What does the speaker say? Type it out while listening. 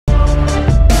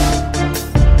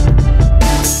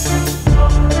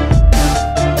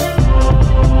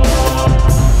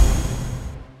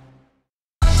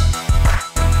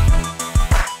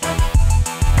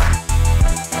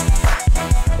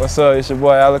What's up? It's your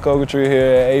boy Alec Ogletree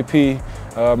here at AP.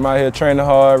 I'm out here training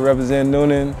hard, representing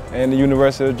Noonan and the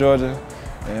University of Georgia.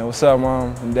 And what's up,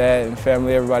 Mom and Dad and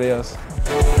family, everybody else?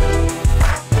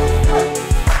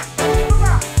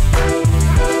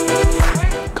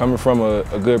 Coming from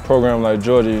a good program like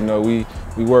Georgia, you know, we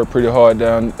work pretty hard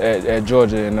down at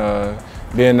Georgia, and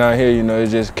being down here, you know, it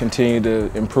just continued to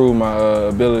improve my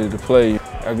ability to play.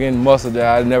 Again, muscle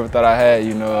that I never thought I had,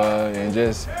 you know, and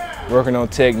just working on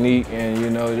technique and, you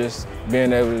know, just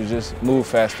being able to just move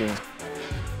faster.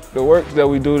 The work that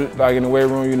we do, like in the weight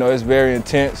room, you know, it's very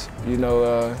intense. You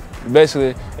know,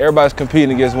 basically everybody's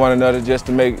competing against one another just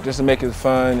to make it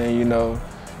fun, and, you know,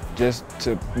 just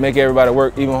to make everybody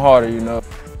work even harder, you know.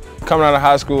 Coming out of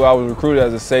high school, I was recruited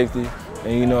as a safety,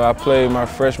 and, you know, I played my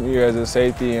freshman year as a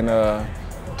safety, and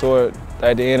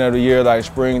at the end of the year, like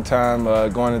springtime,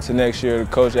 going into next year,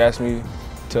 the coach asked me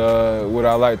would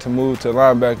I like to move to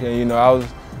linebacker, and, you know,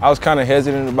 I was kind of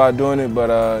hesitant about doing it,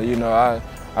 but you know,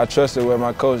 I trusted what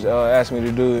my coach asked me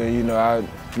to do, and, you know, I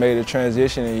made a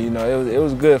transition, and, you know, it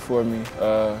was good for me.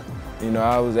 You know,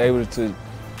 I was able to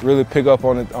really pick up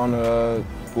on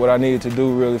what I needed to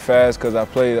do really fast, because I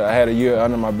had a year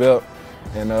under my belt,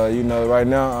 and you know, right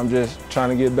now I'm just trying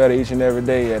to get better each and every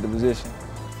day at the position.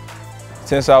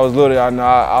 Since I was little, I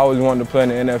always wanted to play in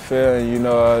the NFL, and, you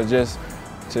know, just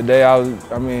today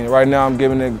right now I'm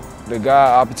giving the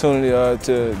guy opportunity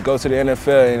to go to the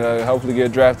NFL and hopefully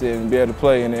get drafted and be able to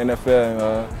play in the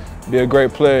NFL and be a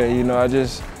great player. You know, I'm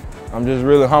just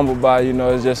really humbled by it. You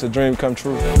know, it's just a dream come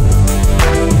true.